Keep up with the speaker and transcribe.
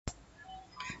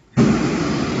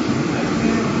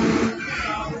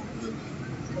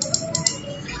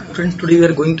Friends, today we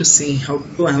are going to see how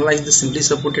to analyze the simply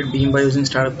supported beam by using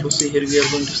STAAD Pro. So here we are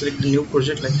going to select a new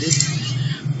project like this,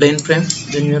 plane frame.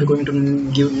 Then we are going to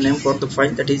give name for the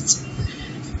file, that is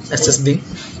SS beam,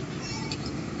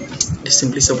 the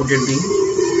simply supported beam.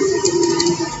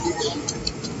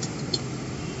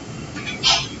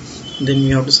 Then we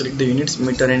have to select the units,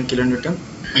 meter and kilonewton,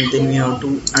 and then we have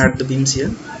to add the beams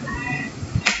here.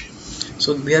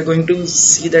 So we are going to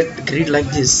see that grid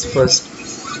like this first,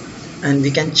 and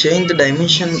we can change the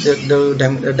dimension, the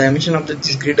dimension of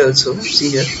this grid also.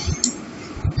 See here,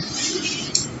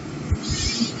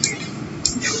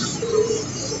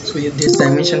 so here this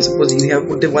dimension, suppose we have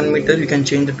put the 1 meter, you can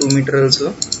change the 2 meter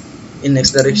also in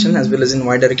x direction as well as in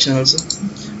y direction also.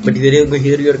 But here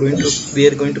we are going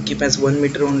to keep as 1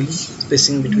 meter only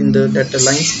spacing between the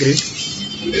lines grid.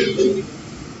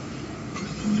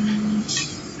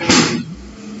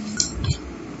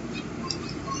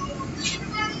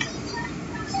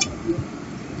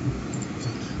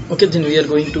 Okay, then we are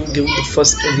going to give the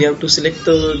first, we have to select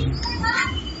the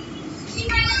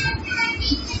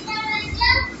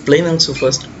plane also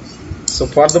first. So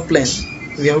for the plane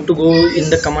we have to go in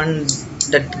the command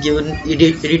that given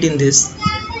edit in this.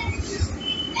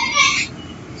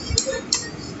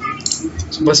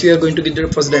 So first we are going to get the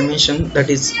first dimension, that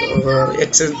is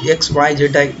x y z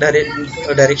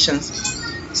directions.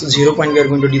 So 0 point we are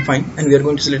going to define, and we are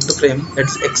going to select the frame,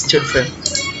 that's xz frame.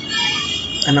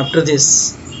 And after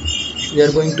this we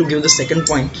are going to give the second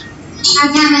point.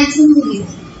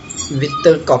 With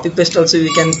the copy paste also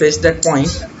we can paste that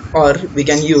point, or we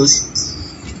can use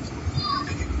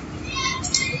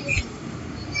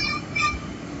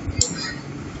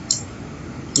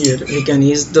here, we can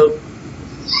use the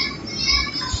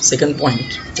second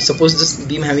point. Suppose this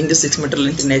beam having the 6 meter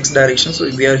length in x direction, so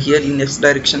we are here in x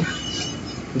direction,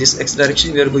 this x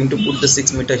direction we are going to put the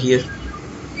 6 meter here.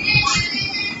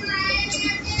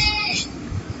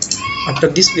 After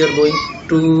this we are going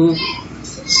to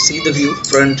see the view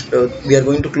front. We are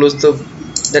going to close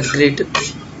that grid,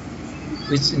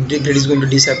 which the grid is going to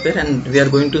disappear, and we are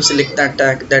going to select that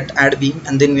tag, that add beam,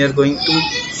 and then we are going to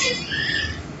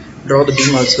draw the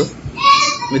beam also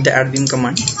with the add beam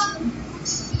command.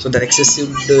 So the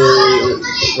excessive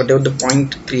whatever the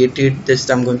point created, just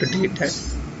I'm going to delete that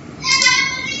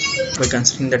by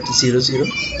considering that 0 0,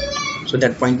 so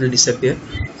that point will disappear.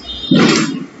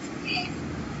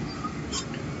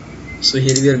 So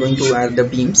here we are going to add the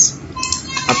beams.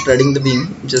 After adding the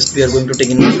beam, just we are going to take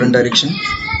in the front direction,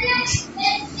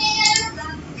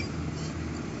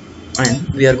 and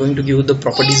we are going to give the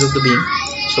properties of the beam.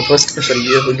 So first,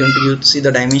 we are going to see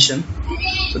the dimension.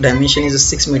 So dimension is a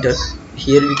 6 meter.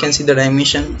 Here we can see the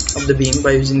dimension of the beam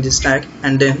by using this tag,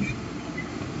 and then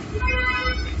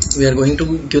we are going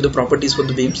to give the properties for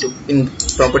the beam. So in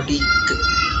property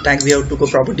tag we have to go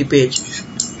property page,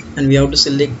 and we have to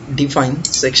select define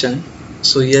section.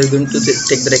 So we are going to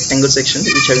take the rectangle section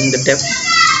which having the depth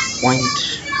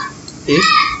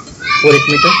 0.848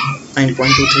 meter and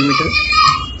 0.23 meter.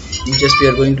 Just we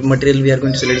are going to material, we are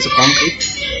going to select as a concrete,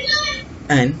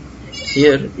 and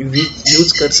here we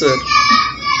use cursor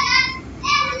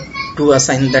to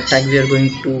assign that tag we are going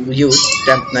to use,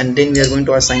 and then we are going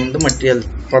to assign the material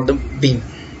for the beam,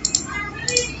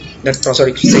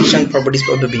 section properties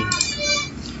for the beam.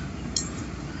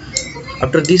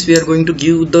 After this we are going to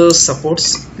give the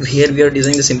supports. Here we are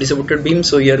designing the simply supported beam,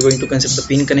 so we are going to consider the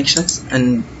pin connections,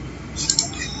 and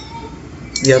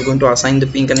we are going to assign the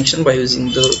pin connection by using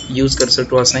the use cursor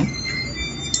to assign.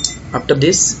 After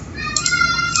this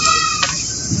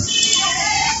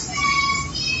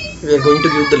we are going to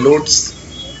give the loads.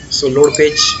 So load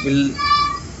page will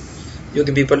you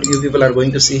people are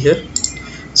going to see here.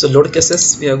 So load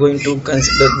cases, we are going to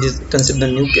consider the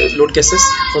new load cases.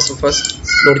 First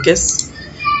load case,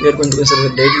 we are going to consider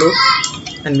the dead load,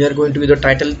 and we are going to give the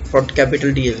title for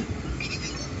capital DL,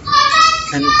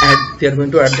 and we are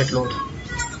going to add that load.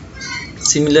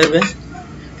 Similar way,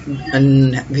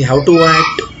 and we have to add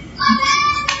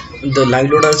the live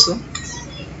load also.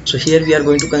 So here we are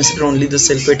going to consider only the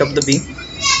self weight of the beam.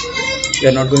 We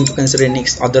are not going to consider any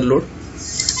other load.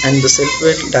 And the self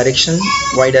weight direction,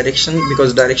 y direction,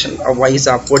 because direction of y is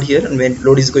upward here, and when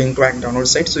load is going to act downward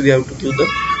side, so we have to give the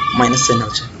minus sign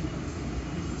also.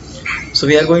 So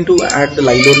we are going to add the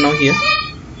live load now here.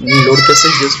 In load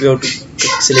cases, just we have to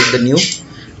select the new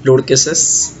load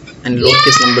cases, and load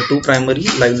case number 2 primary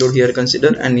live load here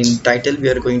consider, and in title we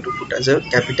are going to put as a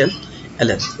capital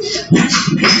LL.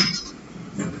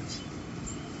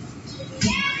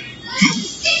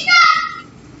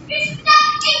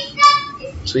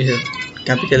 So here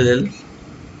capital L,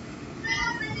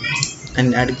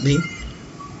 and add beam,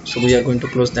 So we are going to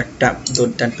close that tab,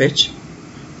 that page,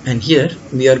 and here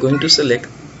we are going to select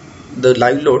the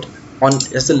live load on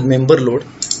as a member load,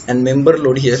 and member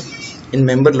load here in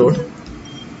member load.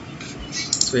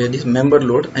 So here is member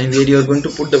load, and where you are going to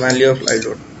put the value of live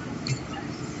load.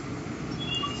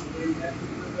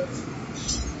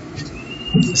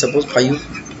 Suppose 5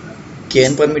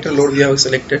 kn per meter load we have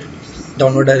selected,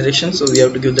 downward direction, so we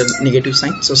have to give the negative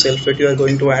sign. So self weight you are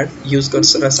going to add, use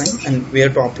cursor assign, and we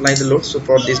have to apply the load. So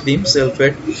for this beam, self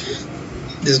weight,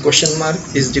 this question mark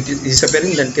is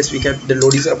disappearing, then case we get the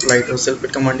load is applied, or self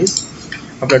weight command is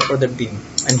applied for that beam.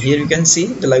 And here you can see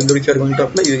the live load. If you are going to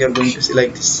apply, you are going to see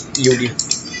like this UD.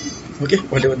 Okay,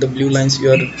 whatever the blue lines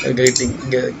you are getting,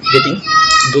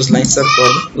 those lines are for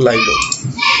the live load.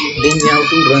 Then we have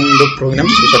to run the program.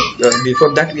 So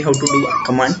before that we have to do a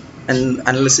command and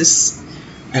analysis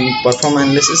and perform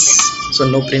analysis. So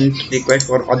no print required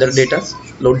for other data,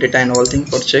 load data and all things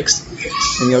for checks,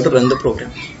 and we have to run the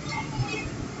program.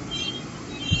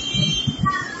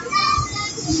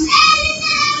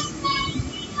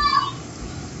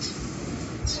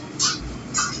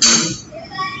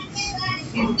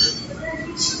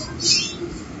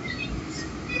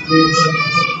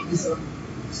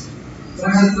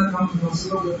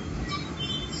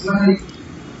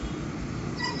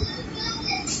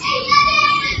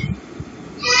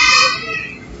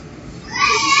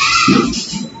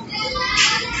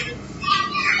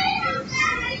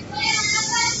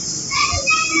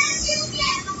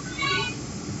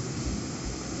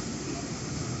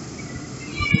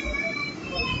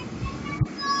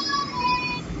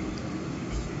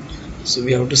 So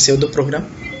we have to save the program.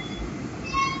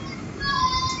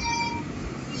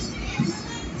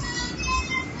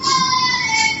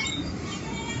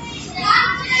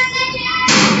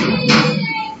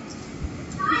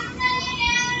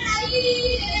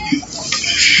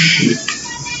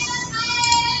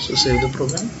 So save the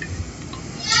program,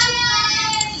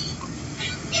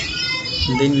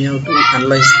 and then we have to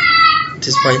analyze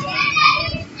this file.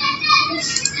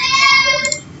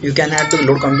 You can add the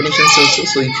load combinations also.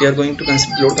 So if you are going to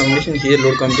consider load combination, here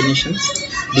load combinations,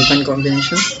 define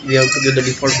combinations, we have to give the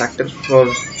default factor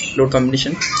for load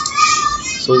combination.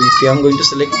 So if you are going to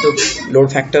select the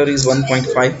load factor is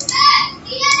 1.5,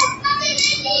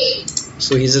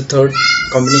 so here's the third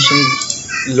combination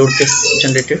load test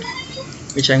generated,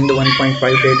 which having the 1.5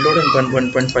 dead load and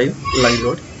 1.5 live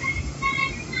load.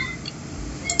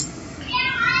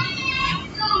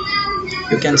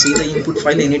 You can see the input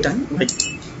file anytime by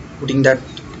putting that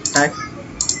tag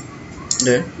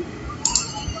there.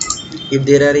 If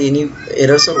there are any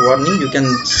errors or warning, you can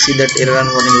see that error and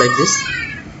warning like this.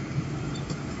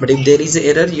 But if there is an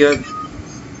error, you have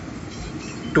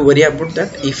to worry about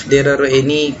that. If there are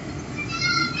any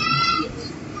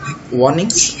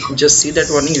warnings, just see that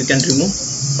warning, you can remove,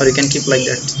 or you can keep like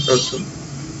that also.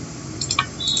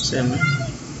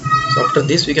 So after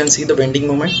this we can see the bending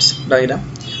moments diagram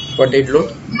for dead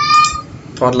load,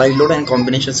 for live load and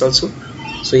combinations also.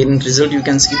 So in result you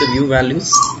can see the view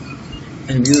values,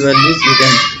 and view values you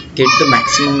can get the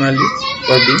maximum value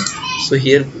for beam. So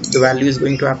here the value is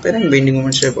going to appear, and bending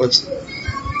moment shape also.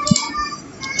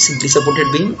 Simply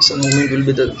supported beam, so movement will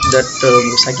be that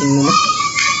sagging moment.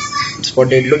 For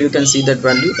dead load you can see that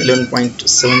value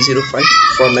 11.705.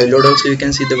 For live load also you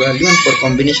can see the value, and for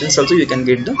combinations also you can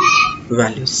get the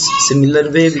values.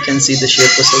 Similar way we can see the shear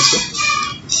force also,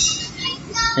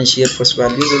 and shear force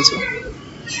values also.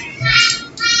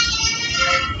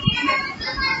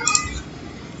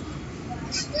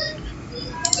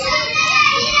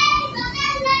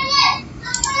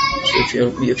 So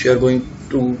if you are going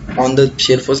to on the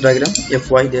shear force diagram,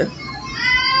 FY there,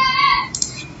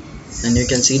 and you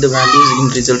can see the values in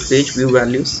result page, view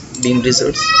values, beam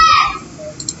results,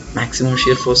 maximum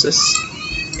shear forces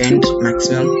and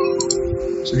maximum.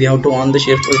 So we have to on the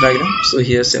shear force diagram. So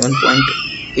here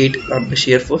 7.8 are the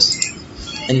shear force,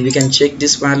 and we can check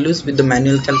these values with the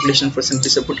manual calculation for simply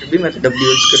supported beam at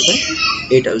WL square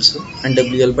by 8 also, and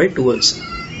WL by 2 also.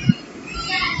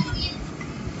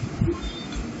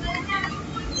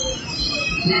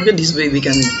 Okay, this way we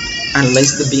can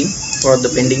analyze the beam for the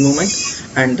bending moment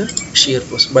and the shear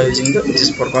force by using this.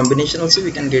 For combination also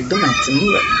we can get the maximum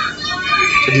value.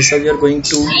 So this is how we are going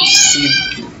to see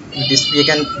this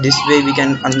way we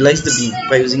can analyze the beam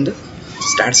by using the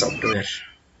STAAD software.